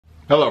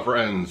Hello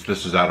friends,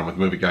 this is Adam with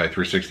Movie Guy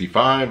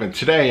 365, and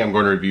today I'm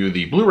going to review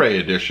the Blu Ray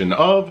edition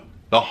of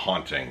The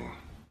Haunting.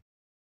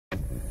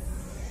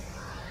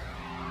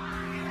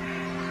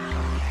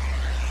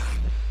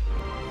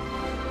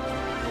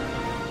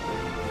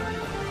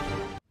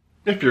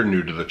 If you're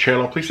new to the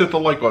channel, please hit the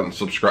like button,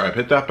 subscribe,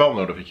 hit that bell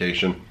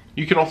notification.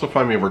 You can also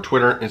find me over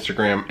Twitter,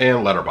 Instagram,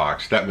 and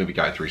Letterboxd, that Movie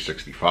Guy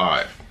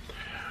 365.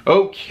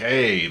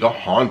 Okay, The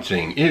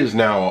Haunting is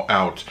now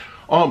out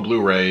on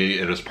Blu-ray.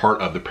 It is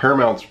part of the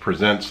Paramount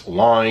Presents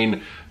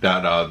line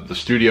that the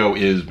studio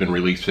has been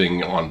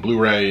releasing on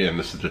Blu-ray, and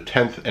this is the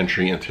 10th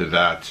entry into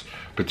that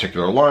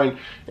particular line.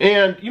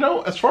 And, you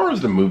know, as far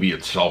as the movie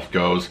itself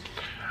goes,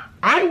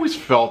 I always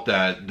felt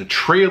that the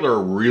trailer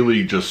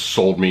really just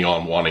sold me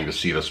on wanting to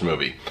see this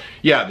movie.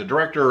 Yeah, the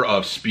director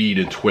of Speed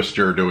and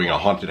Twister doing a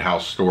haunted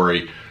house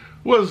story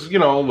was, you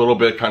know, a little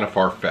bit kind of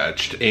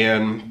far-fetched,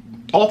 and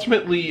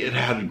ultimately, it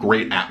had a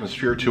great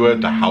atmosphere to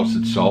it. The house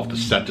itself, the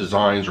set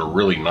designs are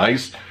really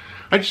nice.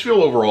 I just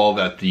feel overall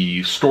that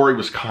the story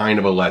was kind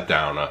of a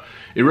letdown.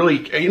 It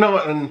really, you know,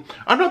 and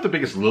I'm not the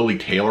biggest Lily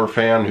Taylor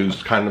fan,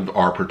 who's kind of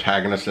our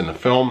protagonist in the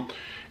film,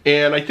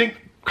 and I think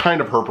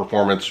kind of her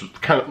performance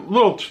kind of a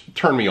little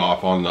turned me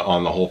off on the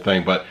whole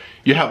thing. But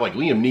you have like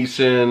Liam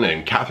Neeson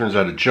and Catherine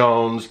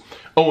Zeta-Jones,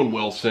 Owen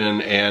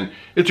Wilson, and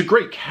it's a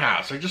great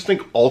cast. I just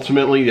think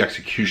ultimately the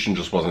execution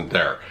just wasn't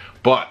there.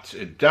 But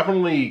it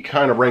definitely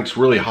kind of ranks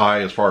really high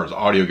as far as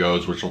audio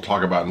goes, which we'll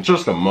talk about in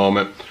just a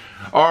moment.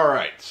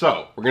 Alright,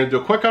 so we're going to do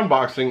a quick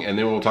unboxing and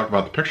then we'll talk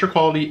about the picture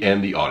quality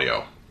and the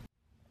audio.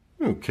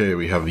 Okay,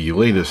 we have the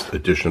latest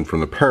edition from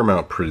the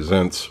Paramount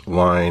Presents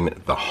line,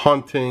 The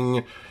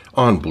Haunting,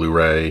 on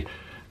Blu-ray.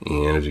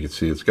 And as you can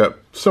see, it's got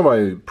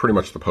pretty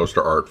much the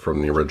poster art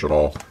from the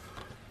original.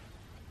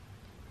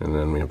 And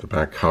then we have the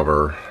back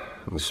cover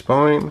and the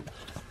spine.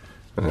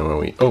 And then when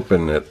we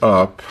open it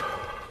up,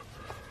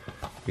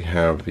 we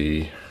have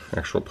the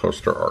actual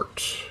poster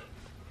art.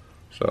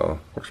 So,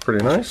 looks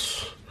pretty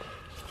nice.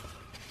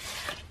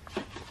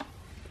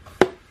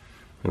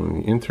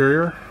 And the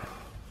interior,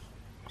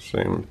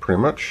 same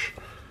pretty much.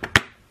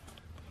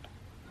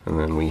 And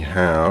then we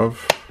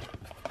have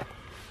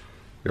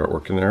the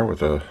artwork in there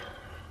with a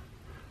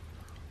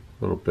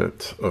little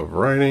bit of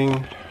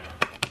writing.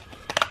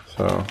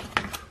 So,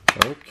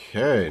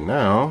 okay,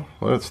 now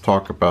let's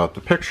talk about the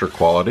picture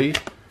quality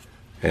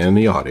and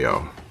the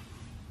audio.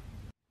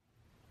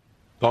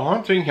 The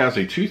Haunting has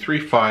a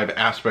 2:3:5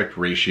 aspect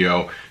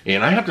ratio,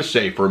 and I have to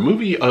say, for a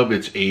movie of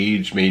its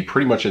age, made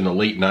pretty much in the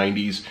late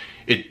 90s,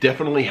 it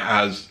definitely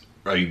has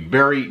a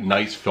very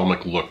nice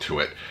filmic look to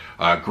it.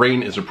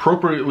 Grain is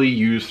appropriately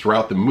used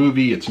throughout the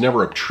movie. It's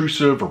never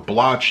obtrusive or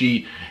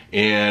blotchy,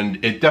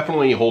 and it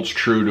definitely holds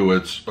true to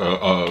its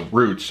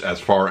roots as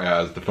far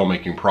as the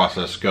filmmaking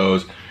process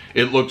goes.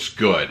 It looks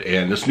good,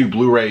 and this new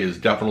Blu-ray is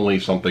definitely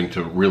something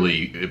to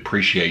really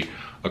appreciate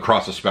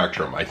across the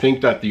spectrum. I think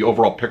that the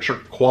overall picture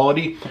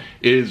quality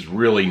is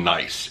really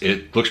nice.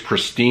 It looks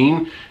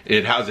pristine.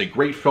 It has a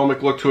great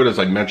filmic look to it, as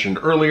I mentioned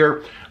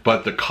earlier,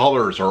 but the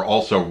colors are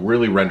also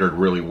really rendered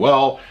really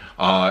well.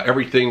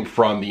 Everything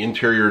from the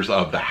interiors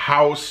of the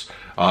house,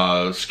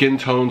 skin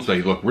tones,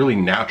 they look really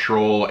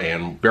natural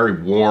and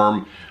very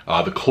warm.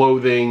 The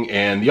clothing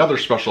and the other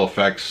special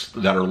effects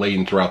that are laid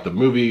in throughout the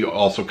movie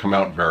also come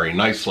out very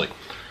nicely.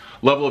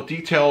 Level of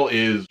detail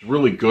is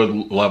really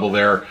good level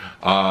there.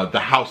 The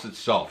house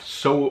itself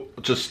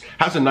just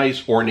has a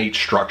nice ornate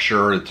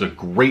structure. It's a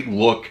great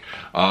look.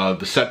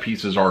 The set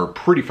pieces are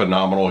pretty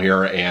phenomenal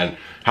here, and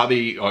how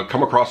they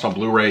come across on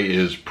Blu-ray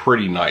is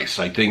pretty nice.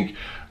 I think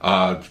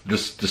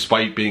this,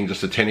 despite being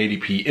just a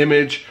 1080p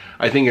image,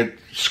 I think it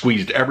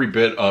squeezed every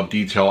bit of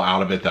detail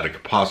out of it that it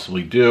could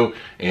possibly do,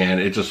 and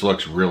it just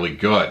looks really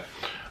good.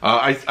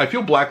 I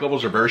feel black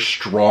levels are very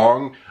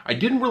strong. I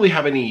didn't really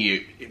have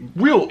any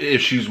real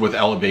issues with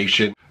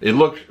elevation. It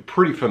looked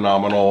pretty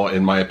phenomenal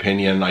in my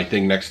opinion. I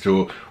think next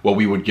to what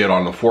we would get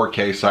on the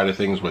 4K side of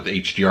things with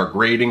HDR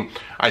grading,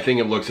 I think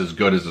it looks as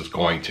good as it's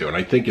going to. And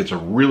I think it's a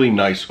really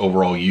nice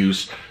overall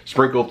use,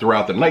 sprinkled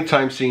throughout the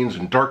nighttime scenes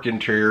and dark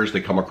interiors.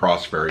 They come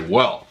across very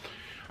well.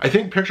 I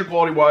think picture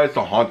quality wise,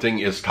 The Haunting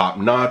is top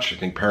notch. I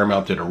think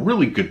Paramount did a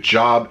really good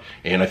job,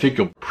 and I think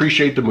you'll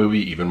appreciate the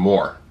movie even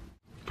more.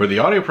 For the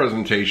audio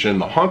presentation,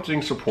 The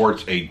Haunting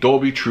supports a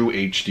Dolby True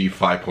HD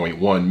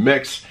 5.1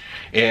 mix,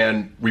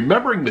 and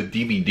remembering the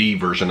DVD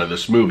version of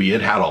this movie,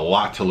 it had a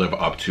lot to live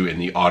up to in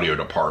the audio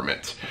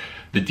department.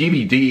 The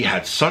DVD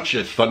had such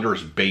a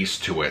thunderous bass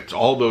to it.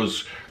 All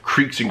those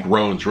creaks and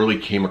groans really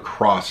came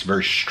across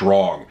very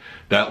strong.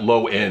 That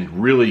low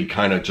end really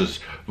kind of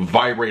just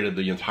vibrated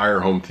the entire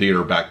home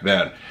theater back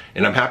then.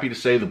 And I'm happy to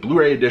say the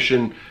Blu-ray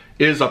edition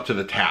is up to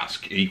the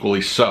task,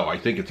 equally so. I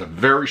think it's a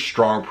very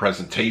strong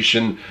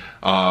presentation.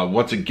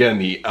 Once again,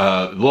 the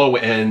low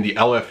end, the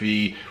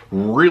LFE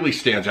really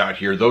stands out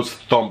here. Those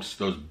thumps,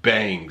 those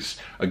bangs,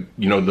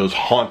 you know, those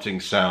haunting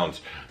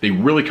sounds, they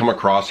really come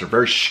across. They're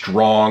very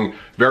strong,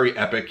 very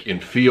epic in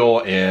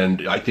feel,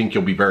 and I think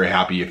you'll be very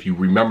happy if you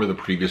remember the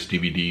previous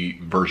DVD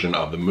version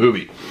of the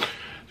movie.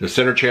 The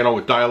center channel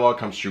with dialogue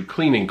comes through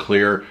clean and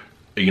clear.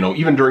 you know,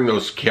 even during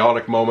those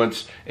chaotic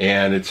moments,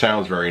 and it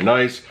sounds very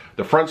nice.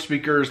 The front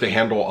speakers, they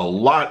handle a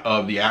lot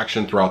of the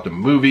action throughout the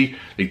movie.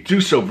 They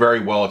do so very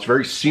well. It's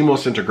very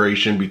seamless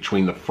integration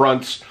between the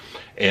fronts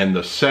and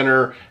the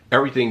center.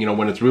 Everything, you know,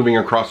 when it's moving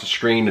across the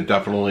screen, it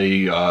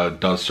definitely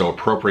does so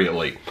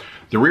appropriately.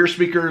 The rear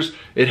speakers,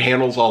 it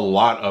handles a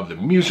lot of the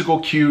musical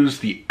cues,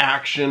 the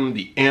action,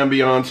 the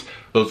ambience,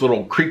 those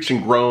little creaks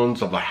and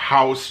groans of the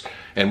house.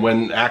 And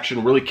when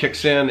action really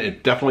kicks in,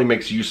 it definitely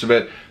makes use of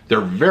it. They're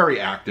very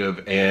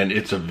active, and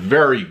it's a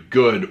very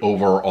good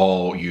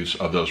overall use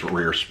of those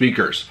rear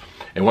speakers.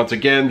 And once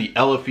again, the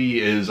LFE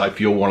is, I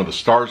feel, one of the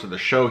stars of the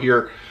show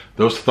here.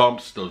 Those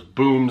thumps, those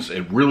booms,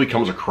 it really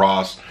comes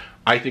across.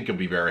 I think you'll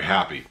be very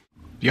happy.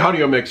 The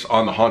audio mix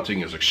on The Haunting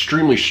is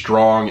extremely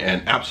strong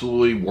and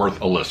absolutely worth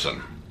a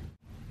listen.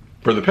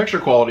 For the picture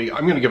quality,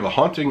 I'm going to give The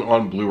Haunting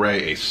on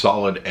Blu-ray a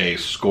solid A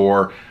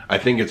score. I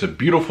think it's a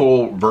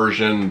beautiful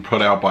version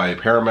put out by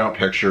Paramount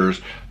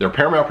Pictures. Their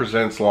Paramount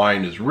Presents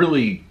line is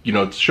really, you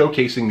know,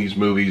 showcasing these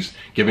movies,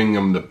 giving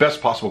them the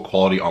best possible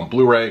quality on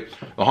Blu-ray.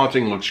 The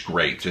Haunting looks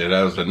great. It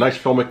has a nice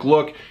filmic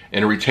look,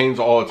 and it retains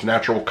all its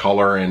natural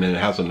color, and it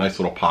has a nice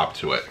little pop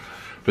to it.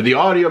 For the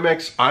audio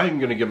mix, I'm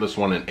going to give this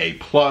one an A+.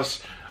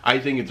 I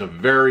think it's a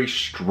very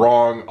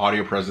strong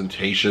audio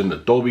presentation. The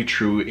Dolby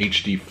True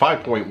HD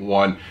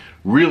 5.1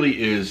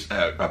 really is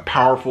a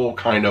powerful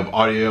kind of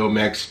audio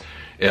mix.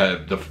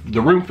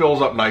 The room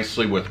fills up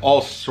nicely with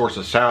all sorts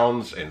of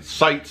sounds and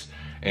sights,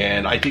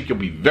 and I think you'll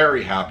be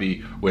very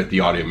happy with the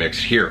audio mix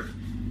here.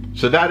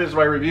 So that is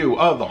my review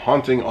of The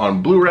Haunting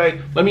on Blu-ray.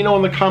 Let me know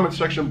in the comment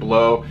section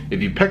below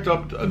if you picked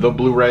up the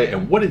Blu-ray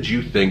and what did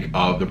you think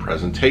of the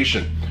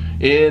presentation.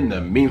 In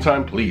the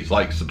meantime, please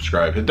like,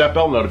 subscribe, hit that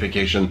bell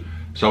notification.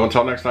 So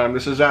until next time,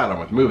 this is Adam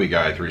with Movie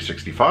Guy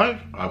 365.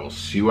 I will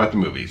see you at the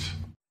movies.